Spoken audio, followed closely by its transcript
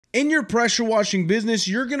In your pressure washing business,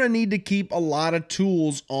 you're going to need to keep a lot of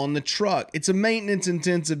tools on the truck. It's a maintenance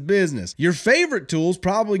intensive business. Your favorite tool is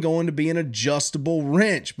probably going to be an adjustable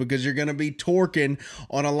wrench because you're going to be torquing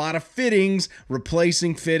on a lot of fittings,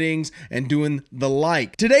 replacing fittings, and doing the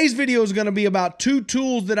like. Today's video is going to be about 2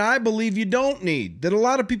 tools that I believe you don't need, that a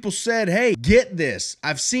lot of people said, hey, get this.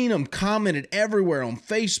 I've seen them commented everywhere on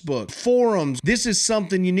Facebook, forums. This is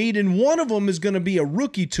something you need, and one of them is going to be a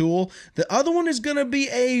rookie tool. The other one is going to be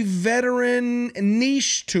a veteran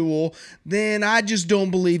niche tool. Then I just don't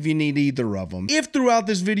believe you need either of them. If throughout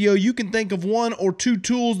this video you can think of 1 or 2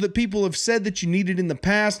 tools that people have said that you needed in the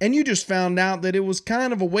past and you just found out that it was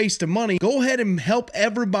kind of a waste of money, go ahead and help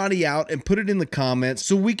everybody out and put it in the comments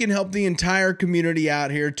so we can help the entire community out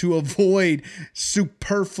here to avoid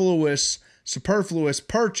superfluous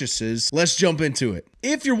purchases. Let's jump into it.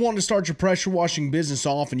 If you're wanting to start your pressure washing business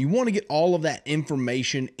off and you want to get all of that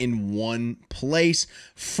information in one place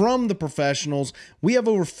from the professionals, we have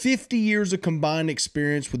over 50 years of combined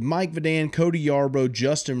experience with Mike Vadan, Cody Yarbrough,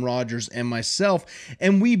 Justin Rogers, and myself,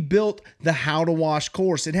 and we built the How to Wash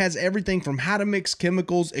course. It has everything from how to mix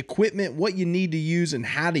chemicals, equipment, what you need to use and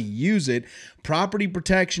how to use it, property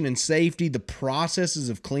protection and safety, the processes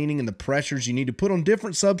of cleaning and the pressures you need to put on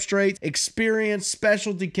different substrates, experience,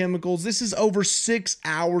 specialty chemicals. This is over 6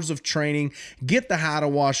 hours of training. Get the How to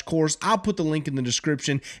Wash course. I'll put the link in the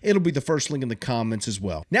description. It'll be the first link in the comments as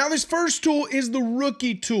well. Now, this first tool is the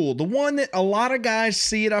rookie tool, the one that a lot of guys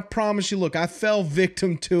see it. I promise you, look, I fell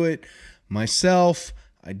victim to it myself.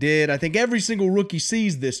 I did. I think every single rookie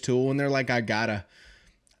sees this tool and they're like, I gotta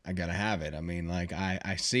have it. I mean, like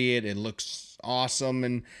I see it. It looks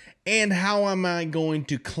awesome. And how am I going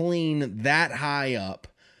to clean that high up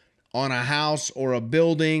on a house or a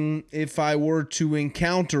building if I were to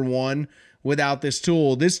encounter one without this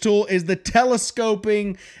tool? This tool is the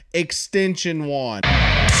telescoping extension wand.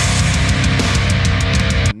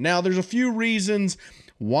 Now, there's a few reasons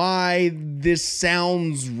why this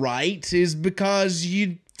sounds right, is because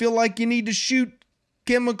you feel like you need to shoot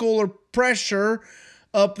chemical or pressure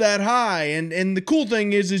up that high. And the cool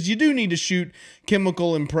thing is you do need to shoot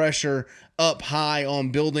chemical and pressure up high on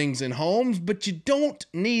buildings and homes, but you don't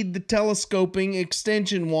need the telescoping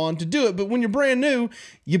extension wand to do it. But when you're brand new,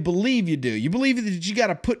 you believe you do. You believe that you got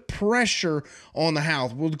to put pressure on the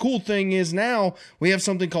house. Well, the cool thing is now we have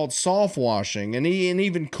something called soft washing, and an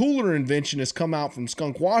even cooler invention has come out from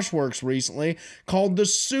Skunk Washworks recently called the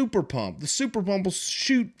Super Pump. The Super Pump will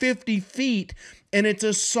shoot 50 feet and it's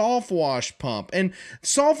a soft wash pump. And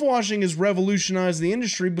soft washing has revolutionized the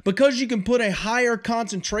industry because you can put a higher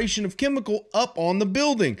concentration of chemical up on the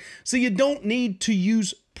building. So you don't need to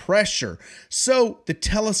use pressure. So the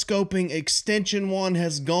telescoping extension wand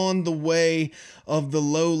has gone the way of the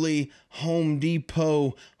lowly Home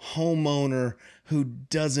Depot homeowner who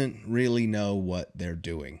doesn't really know what they're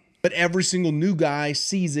doing. But every single new guy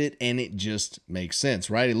sees it and it just makes sense,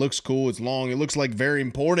 right? It looks cool, it's long, it looks like very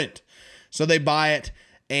important. So they buy it,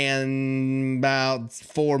 and about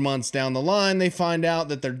 4 months down the line, they find out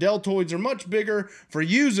that their deltoids are much bigger for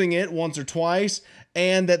using it once or twice,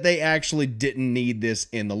 and that they actually didn't need this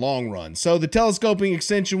in the long run. So the telescoping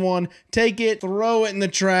extension wand, take it, throw it in the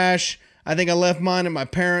trash. I think I left mine at my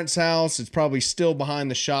parents' house. It's probably still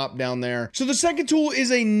behind the shop down there. So the second tool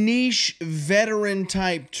is a niche veteran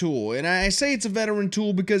type tool. And I say it's a veteran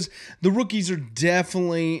tool because the rookies are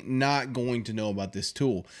definitely not going to know about this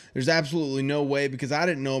tool. There's absolutely no way, because I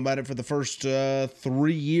didn't know about it for the first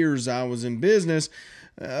 3 years I was in business.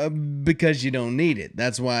 Because you don't need it.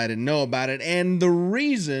 That's why I didn't know about it. And the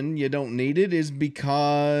reason you don't need it is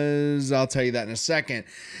because I'll tell you that in a second.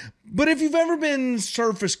 But if you've ever been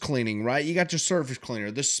surface cleaning, right? You got your surface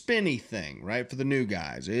cleaner, the spinny thing, right? For the new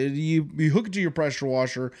guys. You hook it to your pressure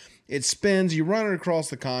washer. It spins, you run it across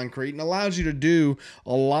the concrete, and allows you to do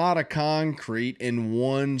a lot of concrete in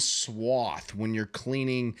one swath when you're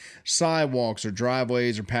cleaning sidewalks or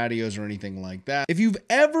driveways or patios or anything like that. If you've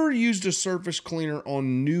ever used a surface cleaner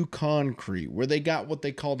on new concrete where they got what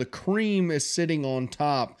they call the cream is sitting on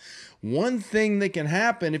top, one thing that can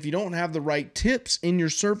happen if you don't have the right tips in your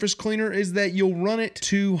surface cleaner is that you'll run it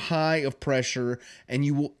too high of pressure and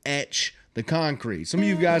you will etch the concrete. Some of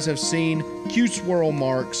you guys have seen Q-swirl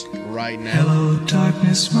marks right now. Hello,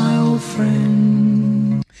 darkness, my old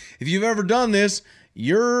friend. If you've ever done this,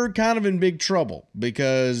 you're kind of in big trouble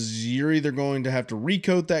because you're either going to have to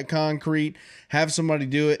recoat that concrete, have somebody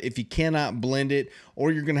do it if you cannot blend it,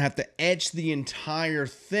 or you're going to have to etch the entire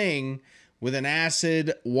thing with an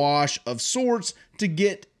acid wash of sorts to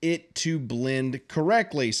get it to blend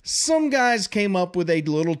correctly. Some guys came up with a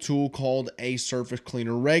little tool called a surface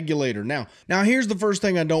cleaner regulator. Now here's the first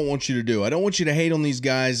thing I don't want you to do. I don't want you to hate on these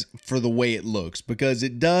guys for the way it looks, because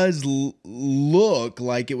it does look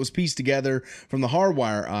like it was pieced together from the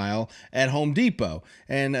hardwire aisle at Home Depot.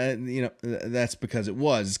 And that's because it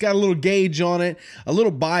was. It's got a little gauge on it, a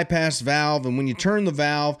little bypass valve, and when you turn the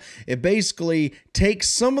valve, it basically takes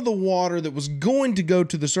some of the water that was going to go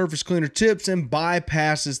to the surface cleaner tips and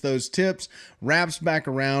bypasses those tips, wraps back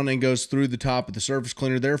around, and goes through the top of the surface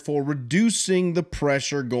cleaner, therefore reducing the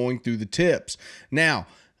pressure going through the tips. Now,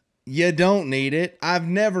 you don't need it. I've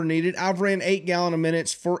never needed it. I've ran 8 gallon a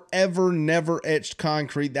minutes forever, never etched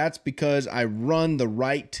concrete. That's because I run the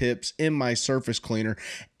right tips in my surface cleaner,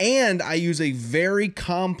 and I use a very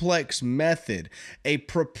complex method, a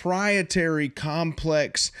proprietary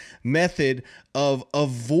complex method of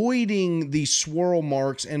avoiding the swirl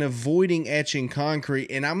marks and avoiding etching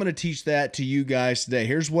concrete. And I'm going to teach that to you guys today.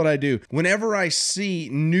 Here's what I do. Whenever I see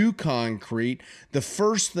new concrete, the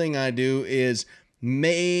first thing I do is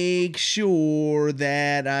make sure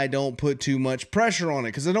that I don't put too much pressure on it,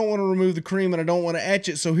 because I don't want to remove the cream and I don't want to etch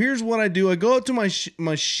it. So here's what I do. I go up to my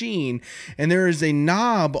machine, and there is a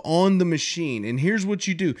knob on the machine. And here's what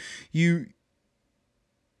you do. You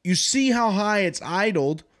see how high it's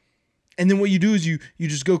idled, and then what you do is you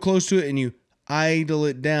just go close to it and you idle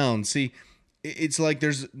it down. See, it's like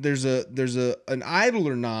there's an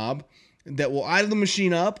idler knob that will idle the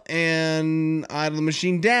machine up and idle the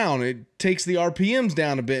machine down. It takes the RPMs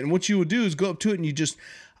down a bit. And what you would do is go up to it and you just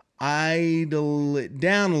idle it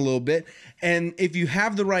down a little bit. And if you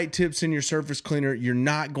have the right tips in your surface cleaner, you're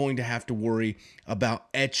not going to have to worry about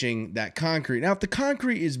etching that concrete. Now, if the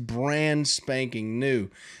concrete is brand spanking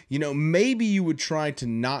new, maybe you would try to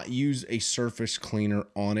not use a surface cleaner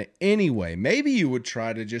on it anyway. Maybe you would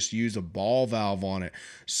try to just use a ball valve on it,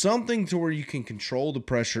 something to where you can control the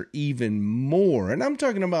pressure even more. And I'm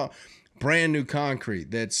talking about brand new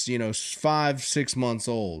concrete that's 5-6 months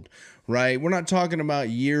old, right? We're not talking about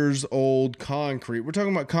years old concrete. We're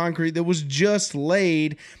talking about concrete that was just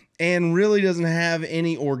laid and really doesn't have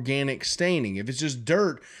any organic staining. If it's just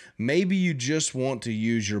dirt, maybe you just want to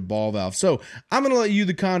use your ball valve. So I'm going to let you,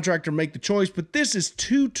 the contractor, make the choice, but this is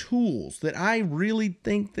 2 tools that I really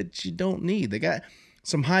think that you don't need. They got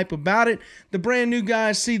some hype about it. The brand new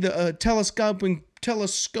guys see the telescoping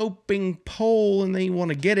pole and they want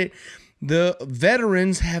to get it. The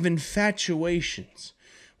veterans have infatuations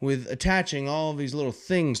with attaching all of these little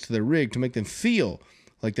things to their rig to make them feel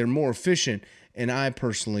like they're more efficient, and I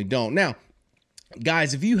personally don't. Now,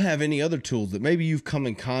 guys, if you have any other tools that maybe you've come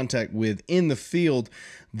in contact with in the field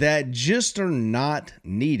that just are not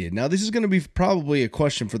needed. Now, this is going to be probably a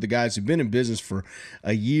question for the guys who've been in business for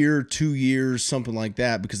a year, 2 years, something like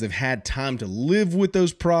that, because they've had time to live with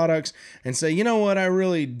those products and say, you know what, I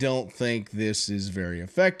really don't think this is very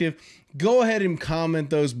effective. Go ahead and comment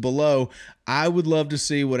those below. I would love to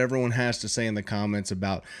see what everyone has to say in the comments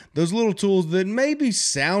about those little tools that maybe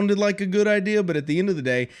sounded like a good idea, but at the end of the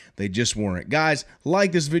day, they just weren't. Guys,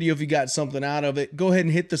 like this video if you got something out of it. Go ahead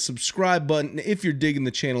and hit the subscribe button if you're digging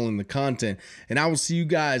the channel and the content, and I will see you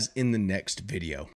guys in the next video.